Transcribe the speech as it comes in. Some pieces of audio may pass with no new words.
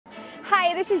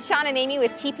Hi, this is John and Amy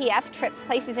with TPF, Trips,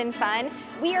 Places, and Fun.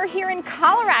 We are here in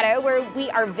Colorado where we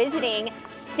are visiting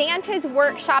Santa's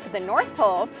workshop at the North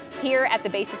Pole here at the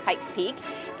base of Pikes Peak.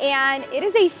 And it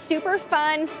is a super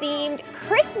fun themed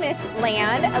Christmas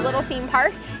land, a little theme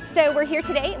park. So we're here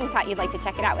today and we thought you'd like to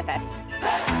check it out with us.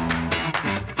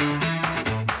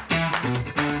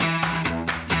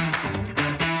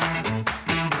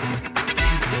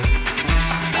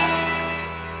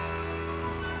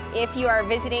 If you are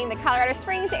visiting the Colorado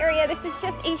Springs area, this is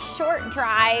just a short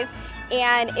drive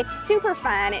and it's super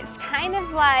fun. It's kind of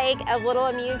like a little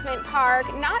amusement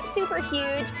park, not super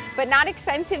huge, but not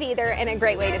expensive either, and a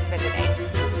great way to spend the day.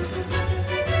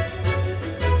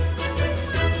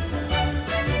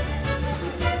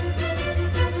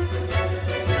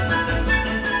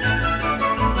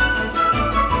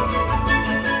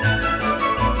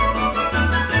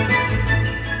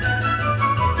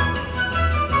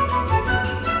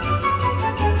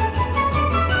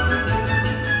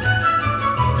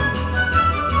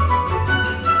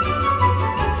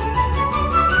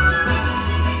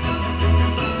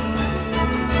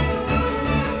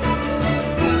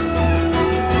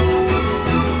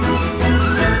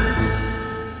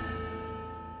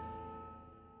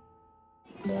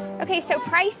 Okay, so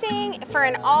pricing for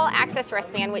an all-access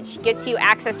wristband, which gets you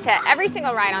access to every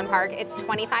single ride on park, it's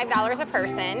 $25 a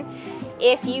person.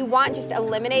 If you want just a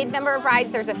limited number of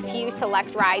rides, there's a few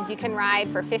select rides you can ride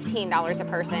for $15 a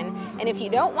person. And if you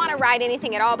don't want to ride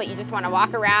anything at all, but you just want to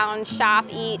walk around, shop,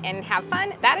 eat, and have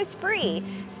fun, that is free.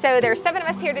 So there's 7 of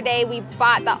us here today. We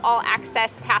bought the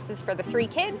all-access passes for the 3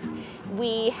 kids.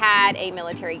 We had a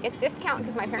military gift discount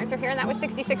because my parents are here, and that was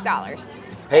 $66.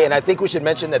 Hey, and I think we should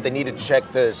mention that they need to check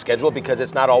the schedule because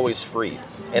it's not always free.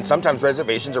 And sometimes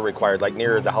reservations are required, like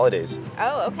near the holidays.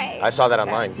 Oh, okay. I saw that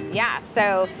online. Yeah,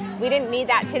 so we didn't need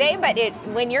that today, but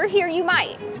when you're here, you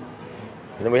might.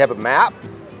 And then we have a map.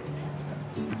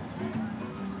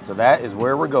 So that is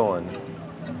where we're going.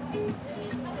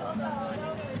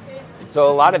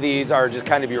 So a lot of these are just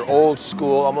kind of your old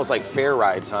school, almost like fair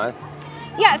rides, huh?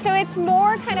 Yeah, so it's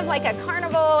more kind of like a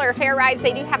carnival or fair rides.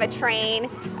 They do have a train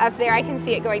up there. I can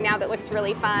see it going now that looks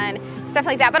really fun, stuff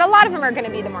like that. But a lot of them are going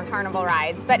to be the more carnival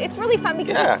rides. But it's really fun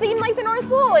because it's themed like the North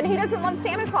Pole, and who doesn't love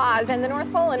Santa Claus and the North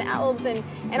Pole and elves and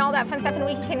all that fun stuff. And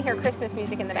we can hear Christmas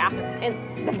music in the bathroom,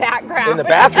 in the background. In the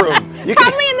bathroom.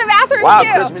 Probably in the bathroom wow, too.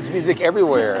 Wow, Christmas music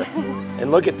everywhere.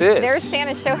 And look at this. There's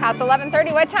Santa's Show House,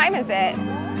 11:30. What time is it?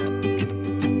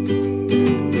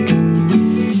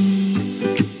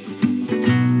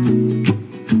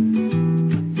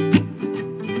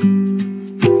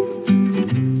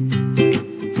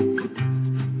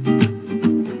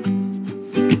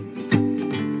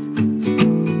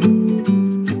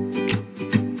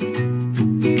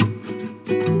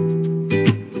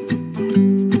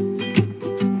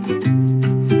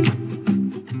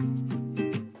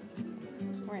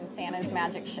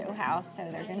 Magic show house, so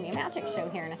there's going to be a magic show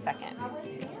here in a second.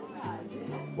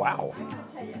 Wow.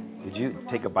 Did you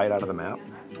take a bite out of the map?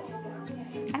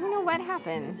 I don't know what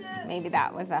happened. Maybe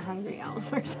that was a hungry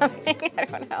elf or something. I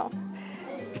don't know.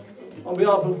 On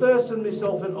behalf of Thurston,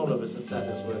 myself, and all of us at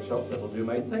Santa's Workshop, that'll do,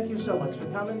 mate. Thank you so much for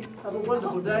coming. Have a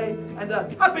wonderful day, and a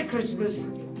happy Christmas.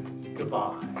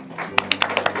 Goodbye.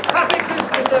 Happy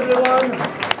Christmas, everyone.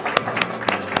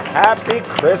 Happy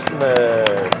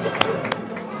Christmas.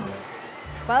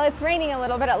 Well, it's raining a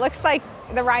little bit. It looks like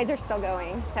the rides are still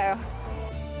going, so.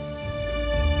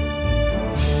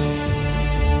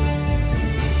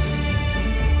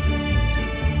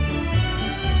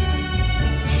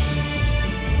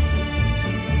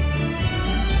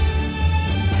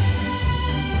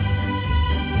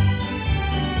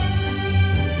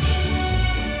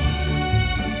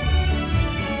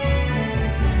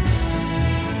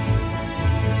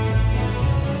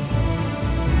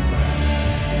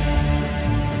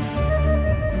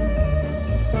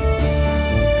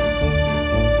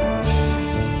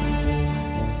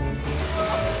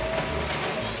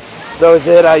 So is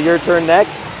it your turn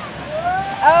next?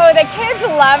 Oh, the kids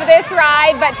love this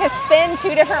ride, but to spin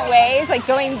 2 different ways, like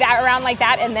going that around like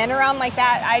that and then around like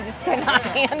that, I just could not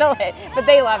handle it, but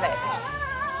they love it.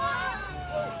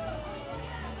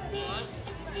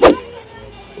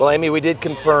 Well, Amy, we did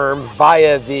confirm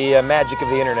via the magic of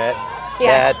the internet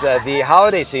that the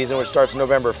holiday season, which starts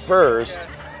November 1st,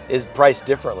 is priced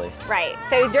differently. Right.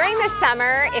 So during the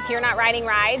summer, if you're not riding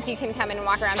rides, you can come in and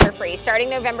walk around for free. Starting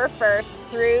November 1st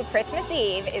through Christmas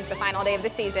Eve is the final day of the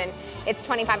season. It's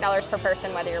 $25 per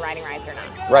person, whether you're riding rides or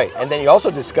not. Right. And then you also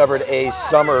discovered a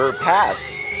summer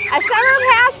pass. A summer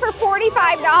pass for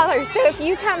 $45. So if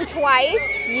you come twice,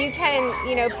 you can,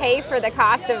 pay for the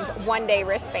cost of one-day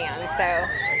wristband. So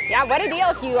Yeah, what a deal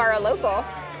if you are a local.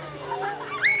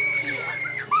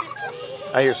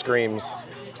 I hear screams.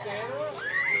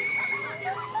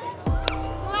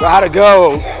 So how'd it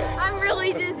go? I'm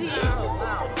really dizzy.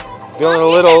 Feeling a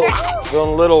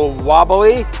little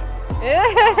wobbly?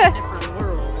 Different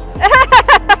world.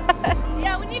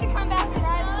 Yeah, we need to come back and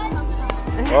ride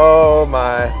sometime. Oh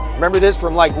my. Remember this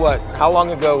from like what? How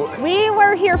long ago? We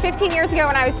were here 15 years ago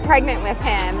when I was pregnant with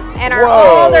him, and our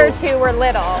Whoa. older two were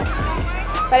little.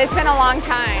 But it's been a long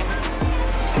time.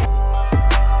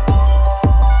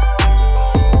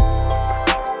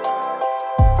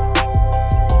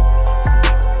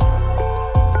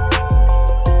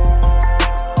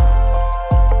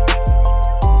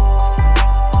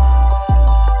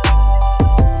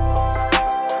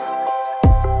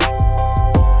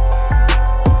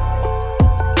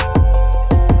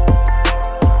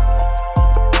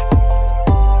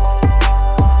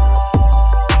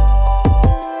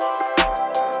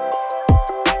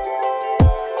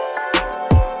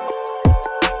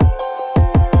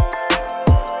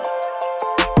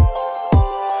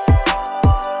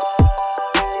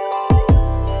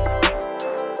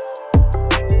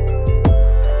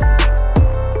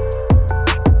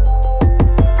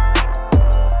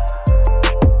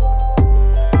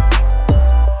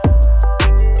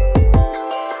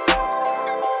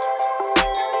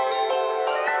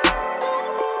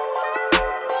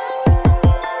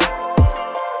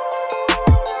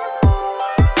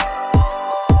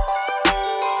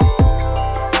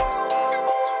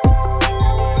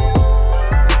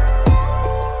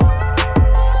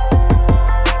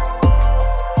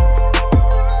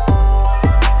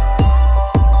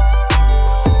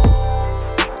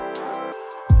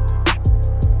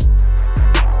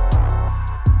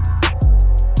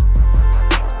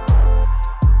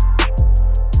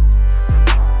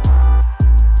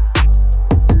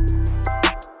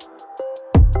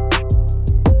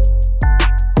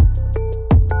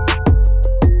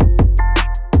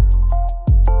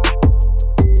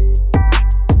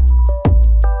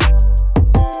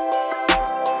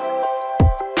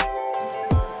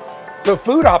 So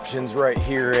food options right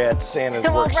here at Santa's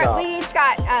workshop. We each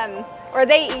got, or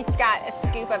they each got a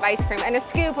scoop of ice cream. And a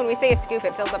scoop, when we say a scoop,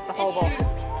 it fills up the whole bowl.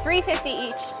 $3.50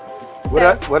 each.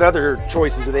 What other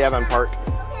choices do they have on park?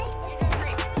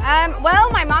 Well,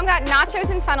 my mom got nachos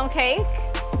and funnel cake.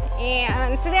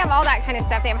 And so they have all that kind of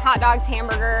stuff. They have hot dogs,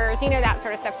 hamburgers, you know, that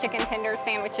sort of stuff, chicken tenders,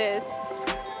 sandwiches.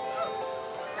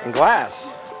 And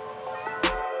glass.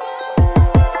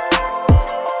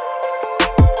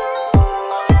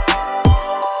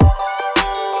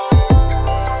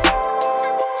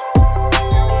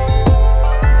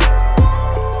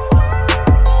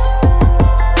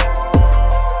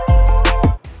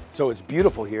 So it's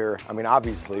beautiful here. I mean,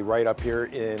 obviously, right up here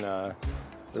in the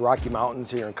Rocky Mountains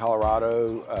here in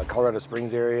Colorado, Colorado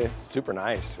Springs area. It's super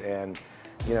nice. And,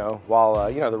 you know,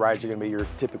 while, you know, the rides are going to be your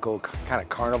typical kind of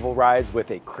carnival rides with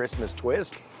a Christmas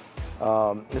twist,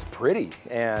 it's pretty.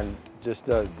 And just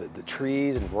the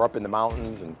trees, and we're up in the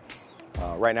mountains. And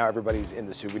right now, everybody's in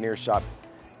the souvenir shop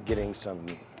getting some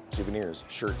souvenirs,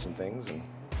 shirts and things. And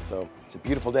so it's a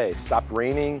beautiful day. It stopped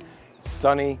raining, it's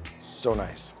sunny, so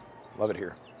nice. Love it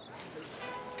here.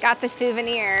 Got the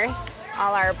souvenirs,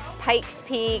 all our Pikes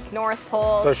Peak, North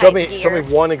Pole. So show me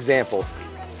one example.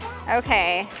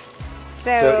 Okay,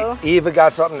 so Eva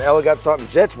got something, Ella got something.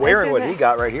 Jet's wearing what he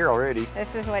got right here already.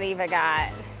 This is what Eva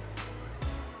got.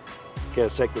 Okay,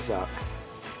 let's check this out.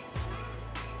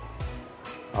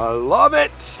 I love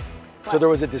it. What? So there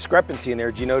was a discrepancy in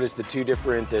there. Did you notice the two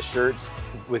different shirts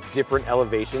with different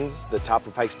elevations, the top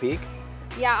of Pikes Peak?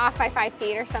 Yeah, off by 5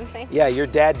 feet or something. Yeah, your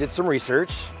dad did some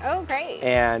research. Oh, great.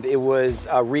 And it was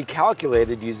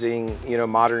recalculated using, you know,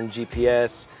 modern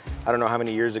GPS. I don't know how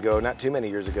many years ago, not too many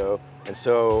years ago. And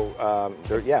so,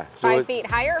 yeah. So 5 feet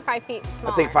higher or 5 feet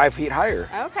smaller? I think 5 feet higher.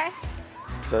 Okay.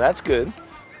 So that's good.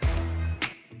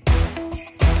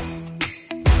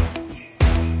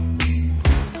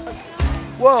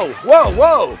 Whoa, whoa,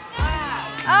 whoa.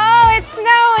 Oh, it's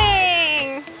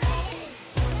snowing.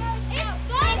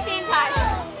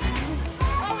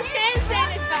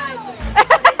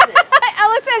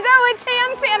 Ella says, oh, it's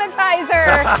hand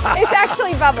sanitizer. It's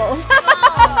actually bubbles.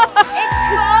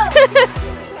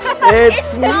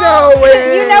 It's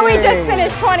snowing. You know we just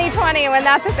finished 2020 when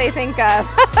that's what they think of.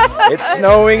 It's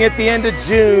snowing at the end of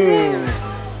June.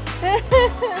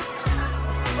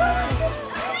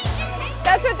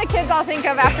 That's what the kids all think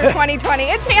of after 2020.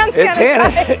 It's hand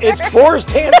sanitizer. It's forced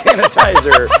hand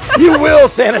sanitizer. You will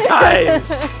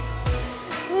sanitize.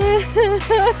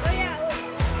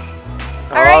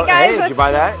 All right, guys. Hey, did you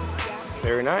buy that?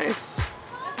 Very nice.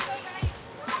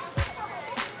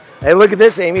 Hey, look at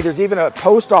this, Amy. There's even a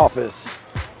post office.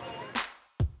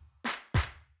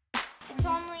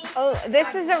 Oh,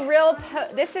 this is a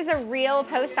real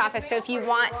post office. So if you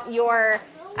want your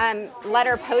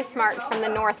letter postmarked from the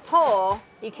North Pole,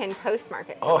 you can postmark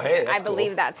it. Oh, hey, that's I believe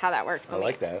cool. that's how that works. I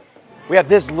like that. We have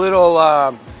this little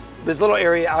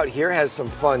area out here has some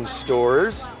fun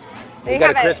stores. We got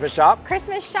a Christmas shop.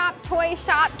 Christmas shop, toy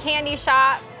shop, candy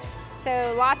shop.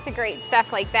 So lots of great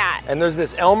stuff like that. And there's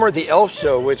this Elmer the Elf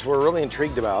show, which we're really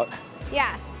intrigued about.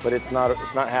 Yeah. But it's not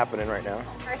happening right now.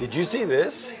 Did you see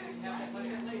this?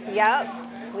 Yep.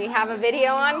 We have a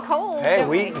video on Kohl's. Hey,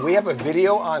 we have a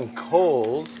video on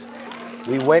Kohl's.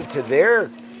 We went to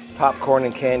their popcorn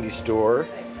and candy store.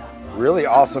 Really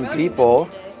awesome people.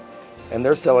 And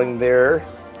they're selling their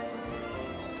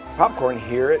popcorn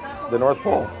here at the North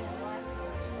Pole.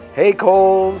 Hey,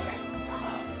 Kohl's.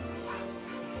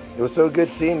 It was so good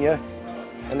seeing you.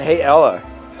 And hey, Ella,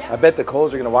 I bet the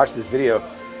Kohl's are going to watch this video.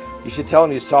 You should tell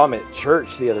them you saw them at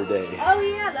church the other day. Oh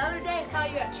yeah, the other day I saw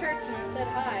you at church and you said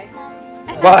hi.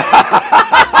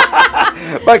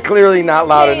 But clearly not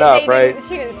loud enough, right?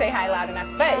 She didn't say hi loud enough,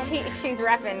 but she's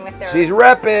repping with their... She's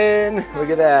repping. Look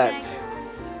at that.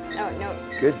 Oh, no.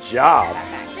 Good job.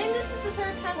 I think this is the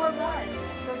third time we're live.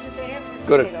 So did they ever...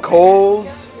 Go to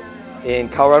Kohl's in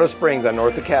Colorado Springs on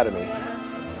North Academy.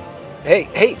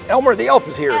 Hey, Elmer the Elf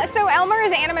is here. So Elmer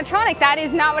is animatronic. That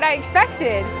is not what I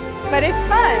expected, but it's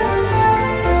fun.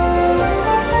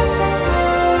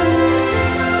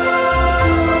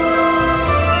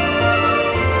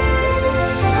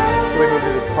 So we moved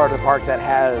to this part of the park that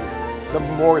has some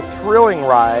more thrilling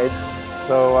rides.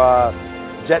 So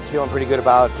Jet's feeling pretty good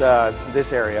about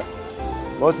this area.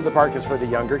 Most of the park is for the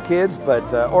younger kids,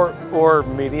 but or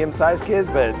medium-sized kids,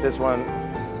 but this one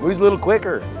moves a little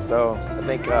quicker. So I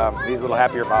think he's a little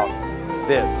happier about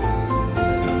this.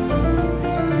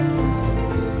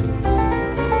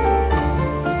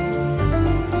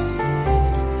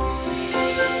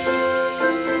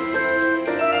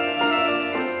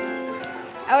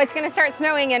 Oh, it's gonna start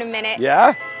snowing in a minute.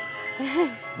 Yeah?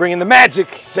 Bringing the magic,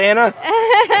 Santa.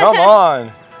 Come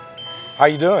on. How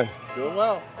you doing? Doing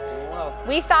well. Doing well.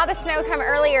 We saw the snow come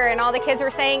earlier and all the kids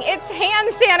were saying, it's hand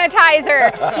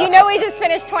sanitizer. You know we just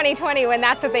finished 2020 when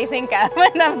that's what they think of,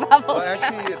 when the bubbles Well,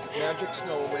 actually, come. it's magic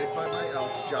snow made by my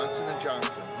elves, Johnson &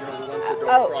 Johnson. You know, the ones that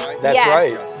don't cry? That's yes.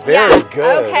 right. Very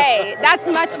good. Okay, that's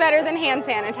much better than hand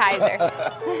sanitizer.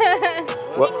 That's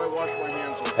what I wash my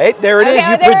hands with. Hey, there it is.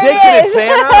 You there predicted it it, is.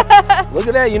 Santa. Look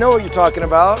at that. You know what you're talking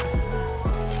about.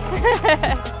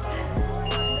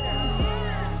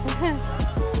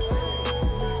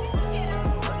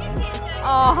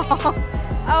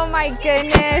 Oh my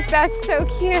goodness, that's so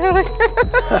cute.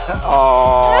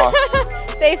 Aww.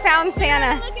 They found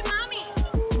Santa. Look at mommy.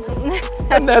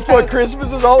 And that's what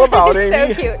Christmas is all about, Amy.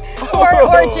 So cute.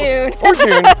 Or June. Or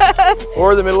June.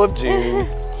 Or the middle of June.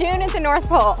 June at the North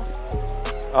Pole.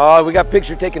 Oh, we got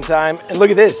picture taking time. And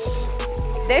look at this.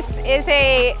 This is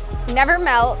a never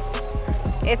melts.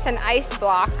 It's an ice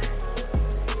block.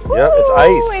 Yep, it's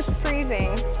ice. It's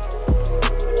freezing.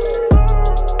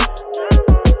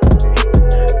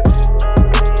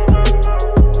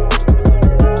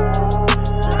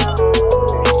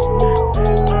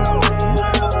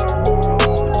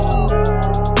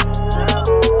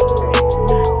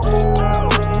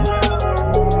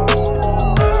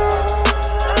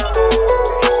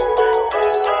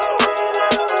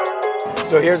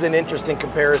 So here's an interesting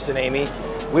comparison, Amy.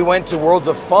 We went to Worlds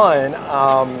of Fun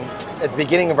at the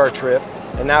beginning of our trip,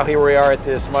 and now here we are at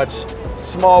this much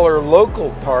smaller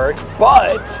local park,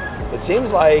 but it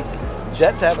seems like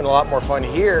Jet's having a lot more fun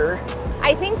here.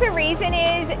 I think the reason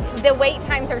is the wait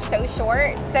times are so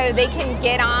short, so they can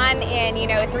get on in, you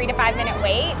know, a 3 to 5 minute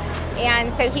wait, and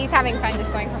so he's having fun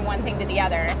just going from one thing to the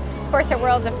other. Of course, at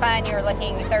Worlds of Fun, you're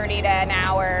looking 30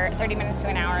 minutes to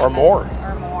an hour. Or more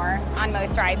on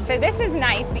most rides. So this is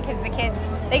nice because the kids,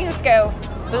 they can just go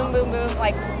boom, boom, boom,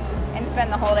 like, and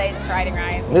spend the whole day just riding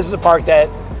rides. And this is a park that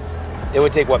it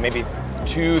would take, what, maybe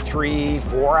 2, 3,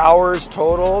 4 hours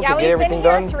total to get everything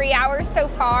done? Yeah, we've been here 3 hours so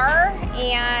far,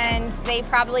 and they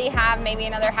probably have maybe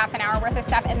another half an hour worth of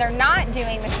stuff, and they're not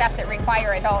doing the stuff that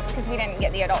require adults because we didn't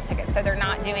get the adult tickets, so they're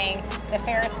not doing the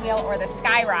Ferris wheel or the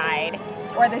sky ride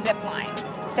or the zip line.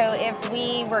 So if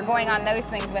we were going on those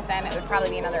things with them, it would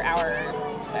probably be another hour or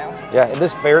so. Yeah, and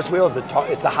this Ferris wheel is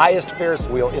it's the highest Ferris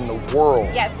wheel in the world.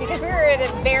 Yes, because we're at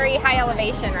a very high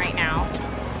elevation right now.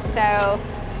 So,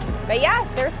 but yeah,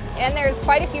 there's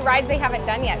quite a few rides they haven't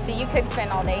done yet, so you could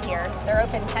spend all day here. They're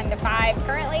open 10 to 5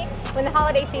 currently. When the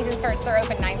holiday season starts, they're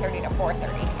open 9:30 to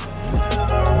 4:30.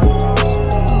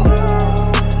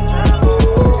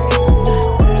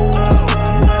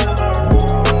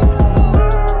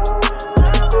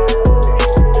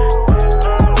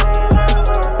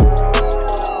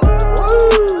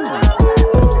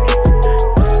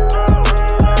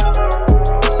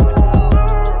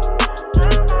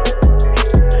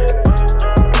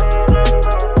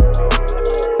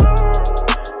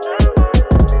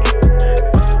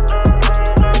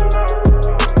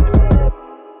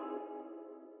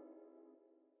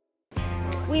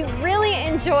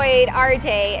 enjoyed our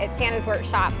day at Santa's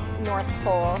Workshop North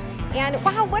Pole. And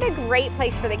wow, what a great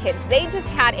place for the kids. They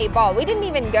just had a ball. We didn't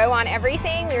even go on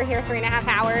everything. We were here 3.5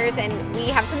 hours and we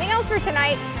have something else for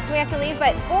tonight, so we have to leave.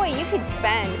 But boy, you could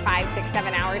spend 5, 6,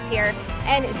 7 hours here.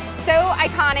 And so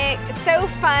iconic, so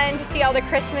fun to see all the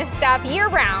Christmas stuff year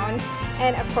round.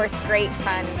 And of course, great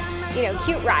fun, you know,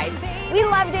 cute rides. We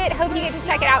loved it. Hope you get to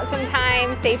check it out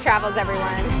sometime. Safe travels,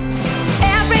 everyone.